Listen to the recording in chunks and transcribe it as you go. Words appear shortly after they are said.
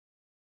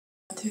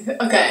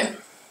Okay.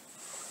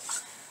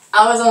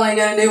 I was only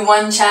going to do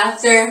one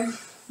chapter,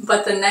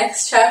 but the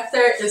next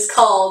chapter is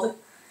called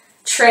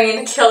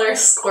Trained Killer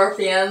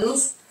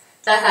Scorpions.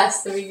 That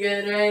has to be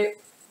good, right?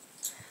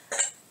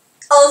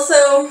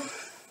 Also,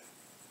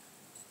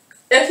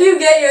 if you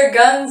get your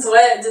guns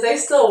wet, do they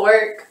still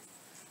work?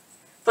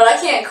 But I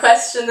can't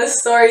question this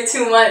story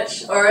too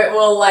much, or it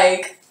will,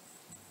 like,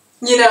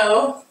 you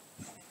know,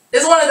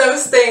 it's one of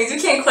those things.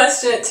 You can't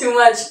question it too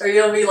much, or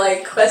you'll be,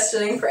 like,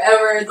 questioning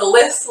forever. The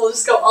list will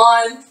just go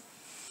on.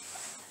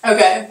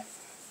 Okay,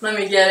 let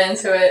me get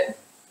into it.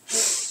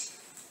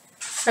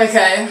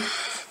 Okay.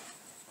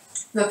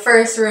 The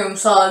first room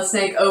Solid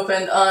Snake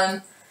opened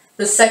on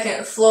the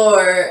second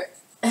floor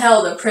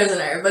held a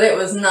prisoner, but it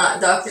was not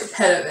Dr.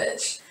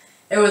 Petovich.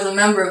 It was a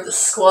member of the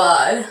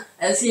squad.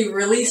 As he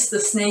released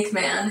the Snake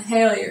Man,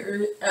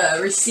 Haley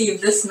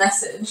received this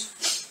message.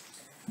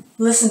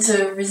 Listen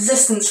to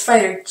Resistance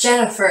Fighter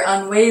Jennifer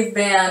on wave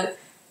band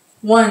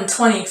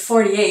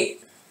 12048.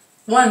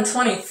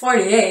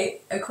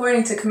 12048,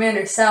 according to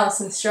Commander South's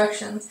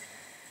instructions.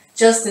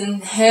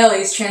 Justin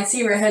Haley's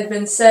transceiver had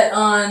been set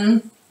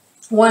on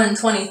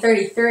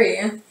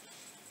 12033.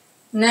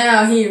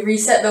 Now he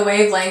reset the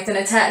wavelength and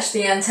attached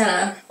the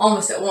antenna.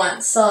 Almost at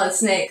once, Solid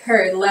Snake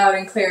heard loud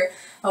and clear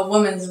a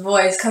woman's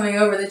voice coming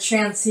over the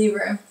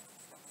transceiver.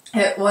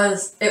 It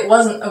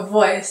wasn't a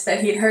voice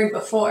that he'd heard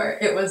before.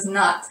 It was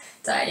not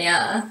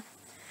Diana.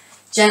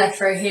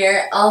 Jennifer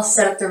here. I'll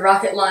set up the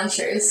rocket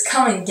launchers.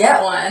 Come and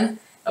get one.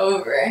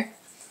 Over.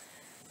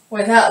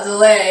 Without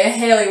delay,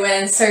 Haley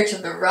went in search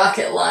of the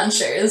rocket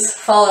launchers,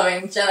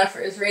 following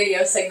Jennifer's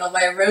radio signal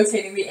by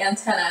rotating the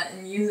antenna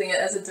and using it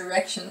as a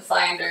direction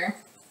finder.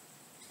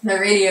 The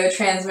radio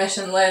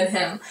transmission led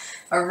him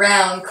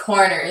around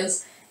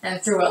corners and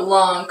through a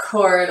long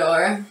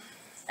corridor.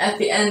 At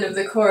the end of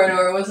the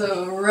corridor was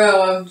a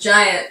row of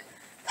giant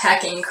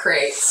packing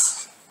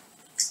crates.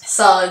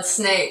 Solid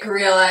Snake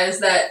realized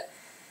that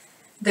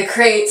the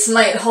crates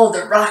might hold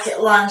the rocket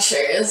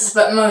launchers,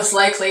 but most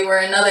likely were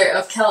another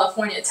of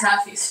California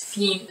Taffy's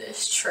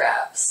fiendish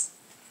traps.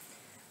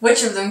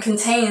 Which of them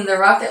contained the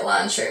rocket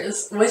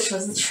launchers? Which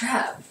was the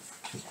trap?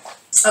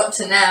 Up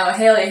to now,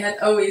 Haley had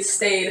always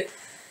stayed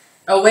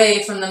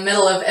away from the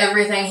middle of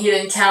everything he'd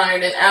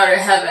encountered in outer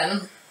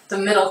heaven. The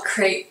middle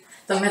crate,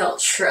 the middle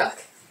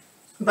truck.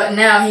 But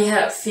now he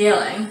had a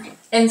feeling.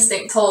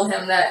 Instinct told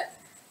him that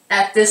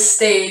at this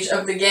stage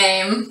of the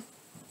game,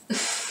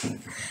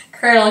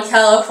 Colonel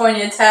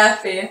California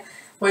Taffy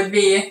would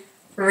be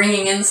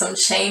ringing in some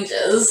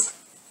changes.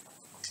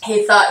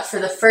 He thought for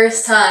the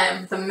first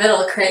time the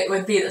middle crate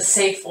would be the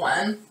safe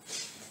one.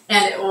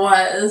 And it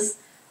was.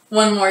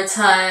 One more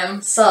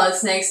time, Solid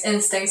Snake's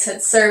instincts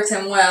had served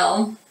him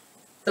well.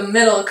 The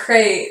middle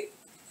crate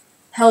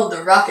held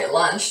the rocket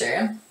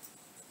launcher.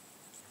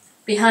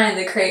 Behind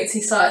the crates,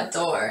 he saw a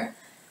door,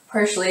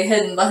 partially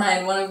hidden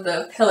behind one of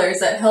the pillars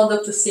that held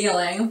up the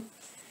ceiling.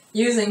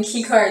 Using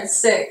keycard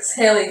 6,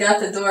 Haley got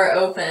the door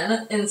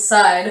open.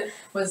 Inside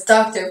was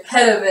Dr.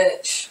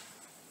 Petovich.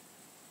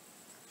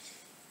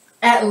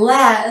 At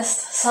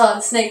last,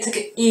 Solid Snake took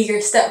an eager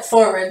step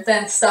forward,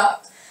 then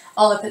stopped.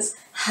 All of his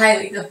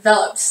highly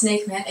developed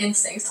Snake Man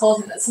instincts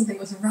told him that something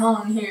was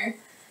wrong here.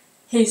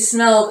 He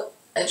smelled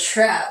a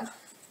trap.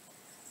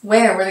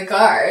 Where were the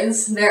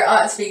guards? There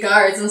ought to be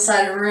guards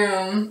inside a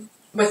room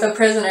with a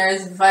prisoner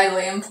as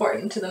vitally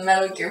important to the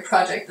Metal Gear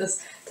project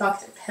as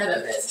Dr.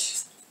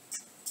 Petovich.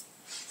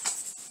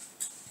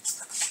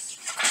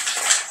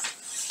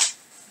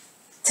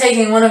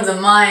 Taking one of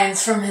the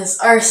mines from his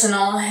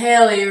arsenal,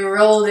 Haley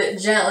rolled it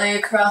gently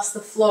across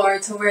the floor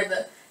to where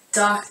the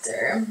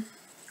doctor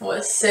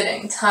was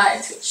sitting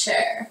tied to a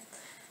chair.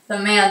 The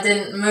man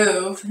didn't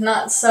move,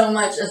 not so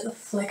much as the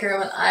flicker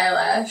of an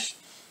eyelash.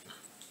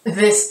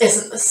 This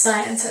isn't the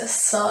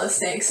scientist, Solid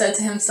Snake said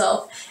to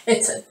himself.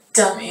 It's a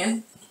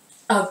dummy.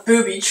 A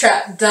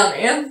booby-trapped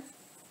dummy.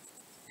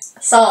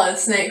 Solid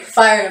Snake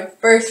fired a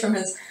burst from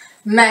his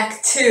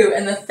Mach 2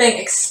 and the thing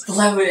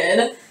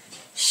exploded,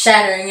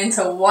 shattering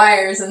into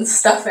wires and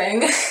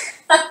stuffing.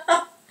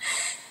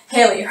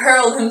 Haley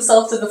hurled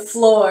himself to the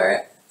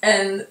floor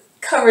and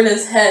covered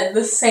his head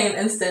the same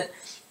instant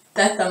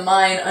that the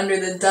mine under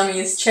the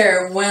dummy's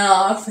chair went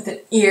off with an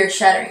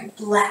ear-shattering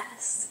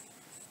blast.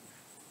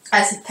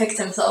 As he picked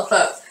himself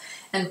up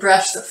and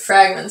brushed the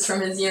fragments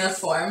from his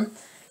uniform,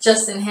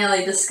 Justin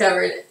Haley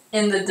discovered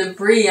in the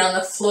debris on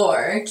the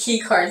floor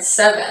keycard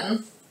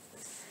 7.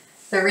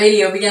 The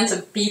radio began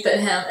to beep at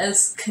him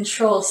as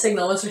control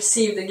signal was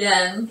received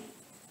again.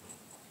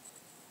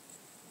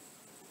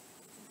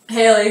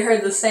 Haley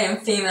heard the same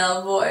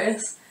female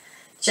voice.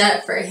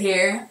 Jennifer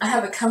here. I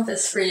have a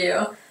compass for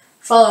you.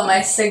 Follow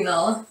my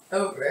signal.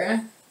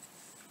 Over.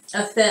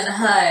 A thin,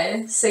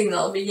 high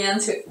signal began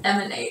to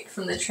emanate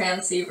from the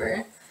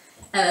transceiver,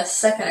 and a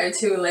second or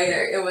two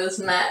later it was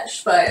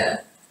matched by a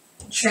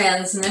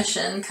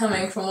transmission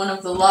coming from one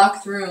of the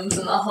locked rooms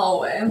in the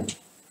hallway.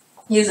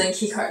 Using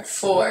keycard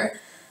 4,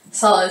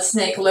 Solid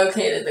Snake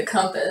located the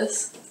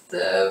compass.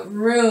 The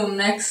room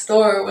next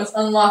door was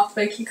unlocked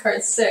by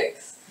keycard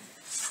 6.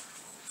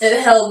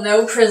 It held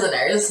no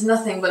prisoners,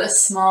 nothing but a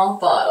small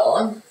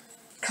bottle.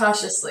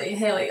 Cautiously,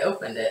 Haley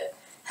opened it,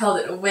 held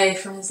it away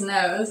from his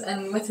nose,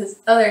 and with his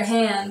other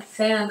hand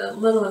fanned a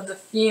little of the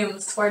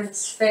fumes toward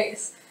his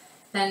face,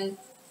 and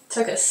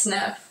took a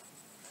sniff.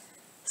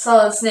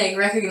 Solid Snake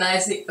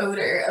recognized the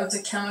odor of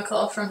the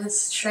chemical from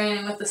his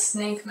training with the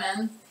snake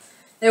men.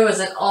 It was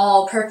an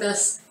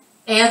all-purpose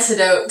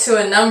antidote to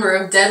a number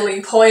of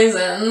deadly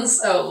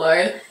poisons. Oh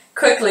Lord.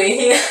 Quickly,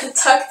 he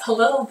tucked the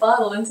little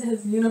bottle into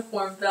his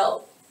uniform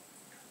belt.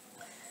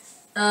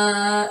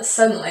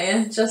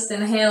 Suddenly,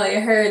 Justin Haley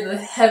heard the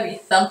heavy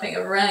thumping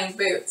of running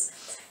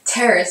boots.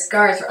 Terrorist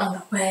guards were on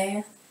the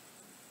way.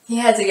 He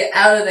had to get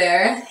out of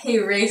there. He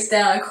raced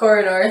down a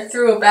corridor,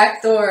 through a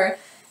back door,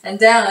 and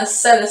down a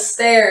set of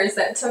stairs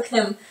that took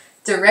him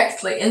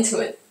directly into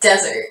a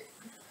desert.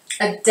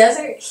 A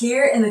desert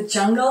here in the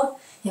jungle?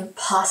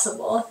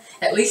 Impossible,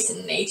 at least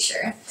in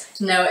nature.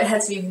 No, it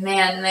had to be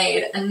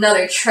man-made,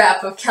 another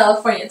trap of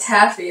California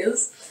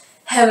taffies.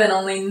 Heaven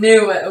only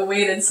knew what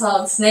awaited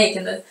Solid Snake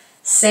in the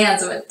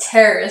sands of a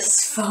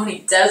terrorist's phony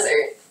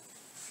desert.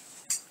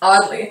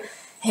 Oddly,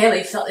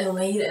 Haley felt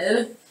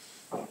elated.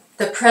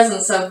 The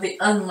presence of the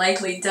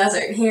unlikely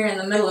desert here in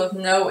the middle of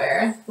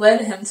nowhere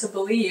led him to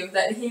believe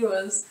that he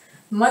was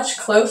much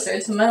closer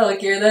to Metal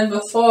Gear than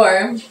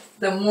before.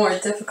 The more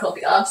difficult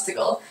the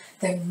obstacle,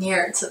 the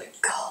nearer to the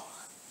goal.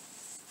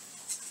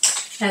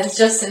 As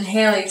Justin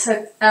Haley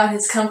took out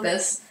his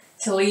compass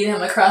to lead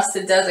him across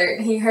the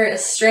desert, he heard a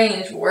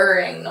strange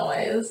whirring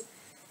noise.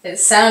 It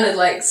sounded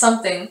like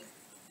something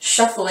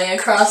shuffling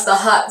across the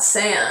hot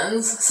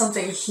sands,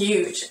 something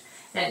huge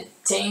and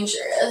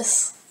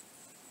dangerous.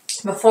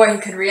 Before he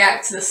could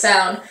react to the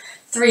sound,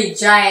 3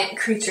 giant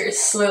creatures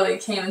slowly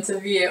came into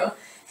view.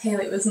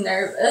 Haley was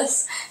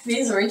nervous.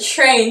 These were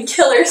trained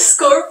killer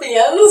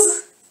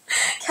scorpions.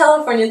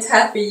 California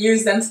Taffy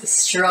used them to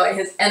destroy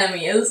his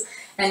enemies,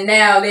 and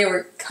now they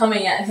were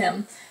coming at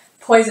him.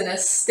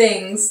 Poisonous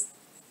stings,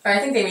 or I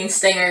think they mean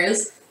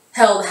stingers,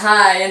 held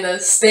high in the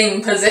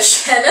sting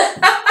position.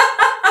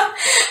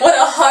 What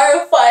a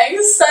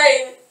horrifying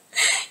sight!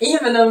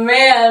 Even a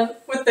man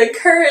with the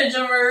courage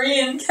of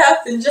Marine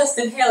Captain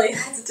Justin Haley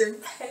had to turn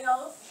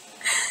pale.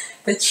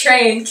 The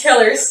trained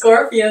killer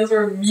scorpions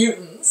were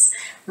mutants,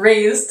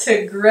 raised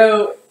to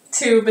grow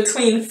to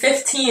between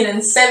 15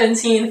 and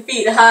 17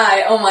 feet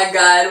high. Oh my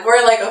god,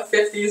 we're like a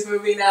 50s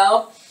movie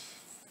now.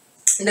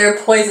 Their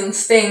poison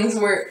stingers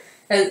were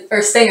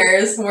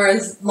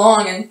as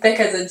long and thick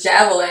as a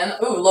javelin.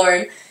 Ooh,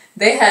 Lord.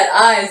 They had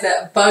eyes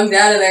that bugged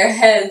out of their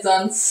heads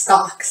on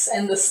stalks,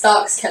 and the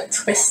stalks kept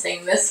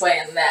twisting this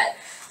way and that,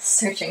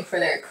 searching for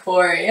their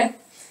quarry.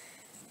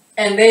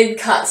 And they'd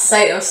caught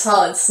sight of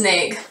Solid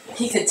Snake.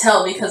 He could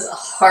tell because a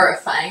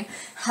horrifying,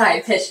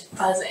 high-pitched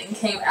buzzing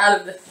came out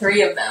of the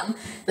 3 of them,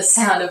 the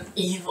sound of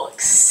evil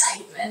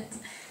excitement.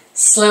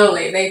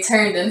 Slowly, they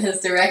turned in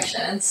his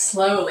direction, and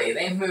slowly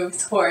they moved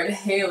toward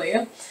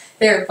Haley.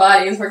 Their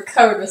bodies were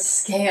covered with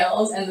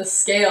scales, and the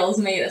scales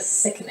made a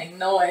sickening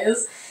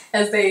noise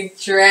as they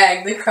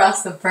dragged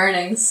across the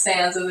burning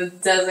sands of the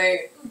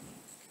desert.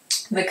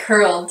 The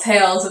curled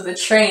tails of the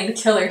trained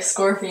killer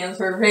scorpions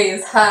were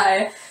raised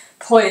high,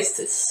 poised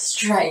to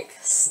strike,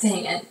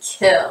 sting, and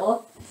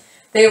kill.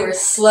 They were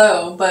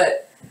slow,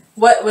 but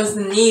what was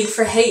the need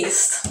for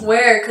haste?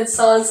 Where could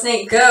Solid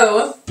Snake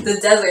go? The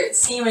desert,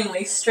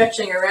 seemingly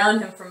stretching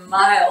around him for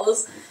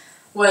miles,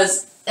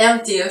 was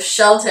empty of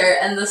shelter,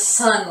 and the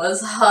sun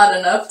was hot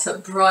enough to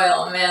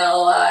broil a man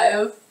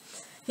alive.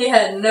 He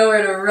had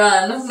nowhere to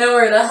run,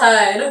 nowhere to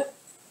hide.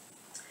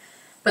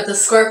 But the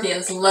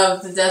scorpions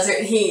loved the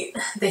desert heat.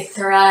 They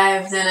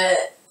thrived in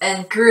it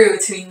and grew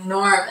to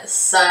enormous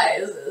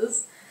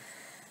sizes.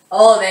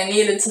 All they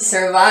needed to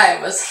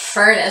survive was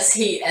furnace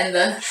heat and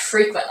the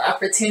frequent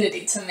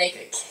opportunity to make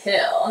a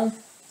kill.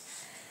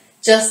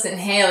 Justin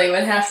Haley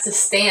would have to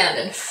stand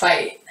and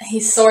fight. He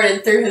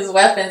sorted through his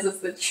weapons as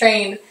the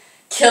trained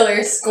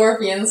killer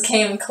scorpions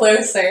came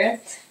closer.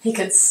 He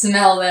could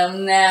smell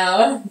them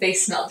now. They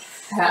smelled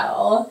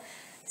foul.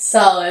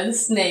 Solid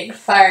Snake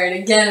fired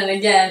again and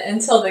again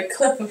until the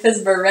clip of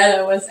his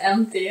Beretta was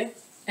empty.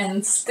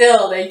 And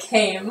still they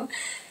came.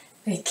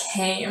 They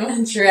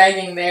came,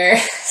 dragging their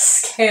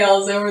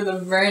scales over the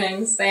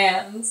burning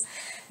sands.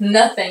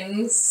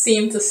 Nothing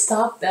seemed to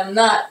stop them,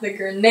 not the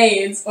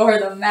grenades or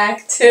the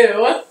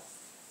MAC-2.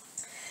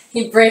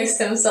 He braced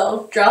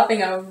himself,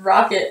 dropping a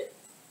rocket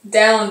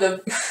down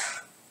the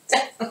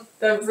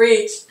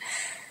breech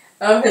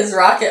of his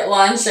rocket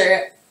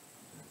launcher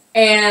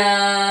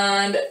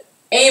and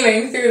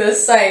aiming through the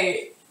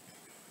sight.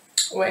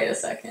 Wait a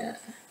second.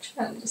 I'm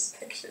trying to just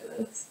picture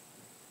this.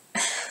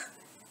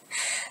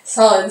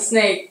 Solid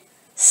Snake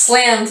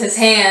slammed his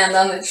hand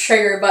on the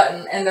trigger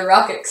button and the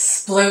rocket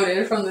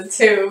exploded from the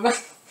tube.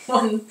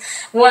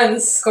 One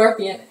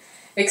scorpion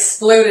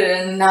exploded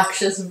in a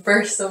noxious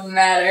burst of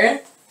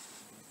matter.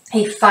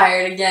 He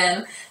fired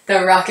again.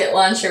 The rocket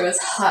launcher was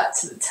hot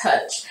to the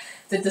touch.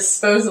 The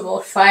disposable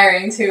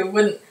firing tube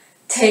wouldn't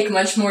take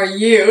much more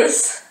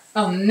use.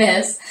 A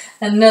miss.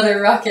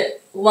 Another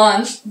rocket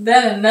launched,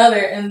 then another,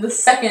 and the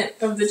second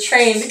of the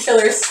trained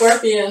killer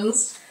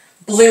scorpions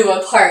blew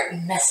apart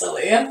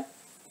messily.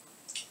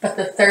 But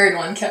the third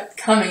one kept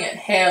coming at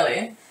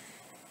Haley.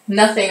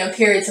 Nothing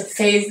appeared to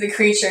faze the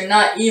creature,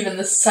 not even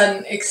the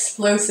sudden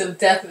explosive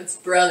death of its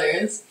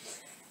brothers.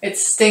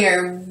 Its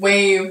stinger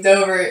waved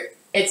over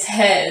its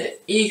head,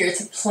 eager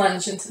to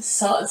plunge into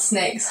Solid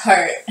Snake's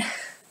heart.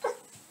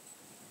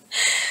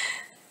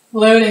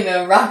 Loading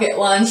the rocket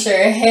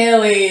launcher,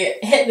 Haley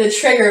hit the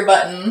trigger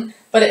button,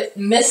 but it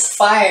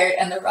misfired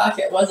and the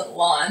rocket wasn't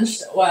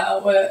launched.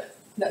 Wow,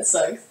 that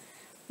sucks.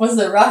 Was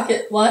the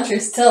rocket launcher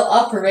still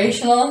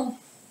operational?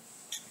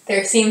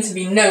 There seemed to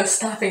be no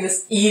stopping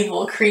this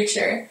evil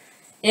creature.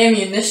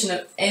 Ammunition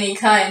of any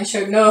kind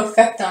showed no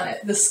effect on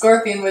it. The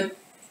scorpion would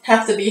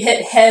have to be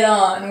hit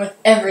head-on with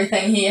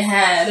everything he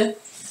had.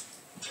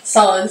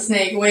 Solid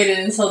Snake waited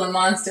until the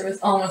monster was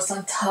almost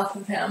on top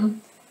of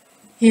him.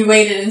 He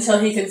waited until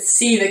he could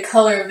see the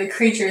color of the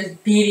creature's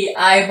beady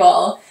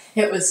eyeball.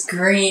 It was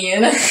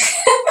green.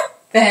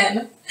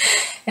 Then,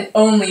 and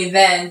only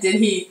then, did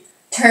he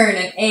turn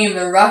and aim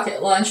the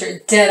rocket launcher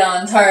dead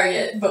on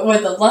target. But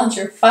would the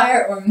launcher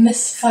fire or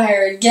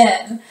misfire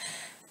again?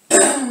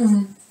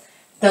 Boom!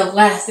 The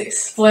last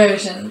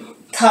explosion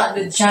caught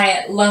the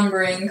giant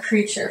lumbering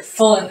creature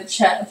full in the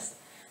chest.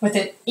 With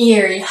an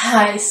eerie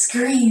high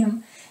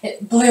scream,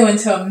 it blew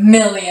into a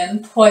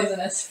million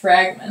poisonous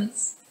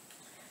fragments.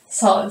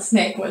 Solid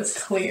Snake was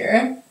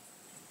clear.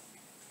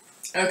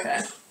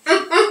 Okay.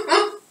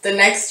 The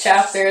next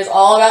chapter is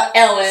all about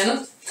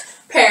Ellen.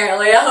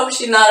 Apparently, I hope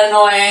she's not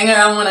annoying or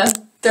I'm gonna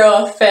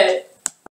throw a fit.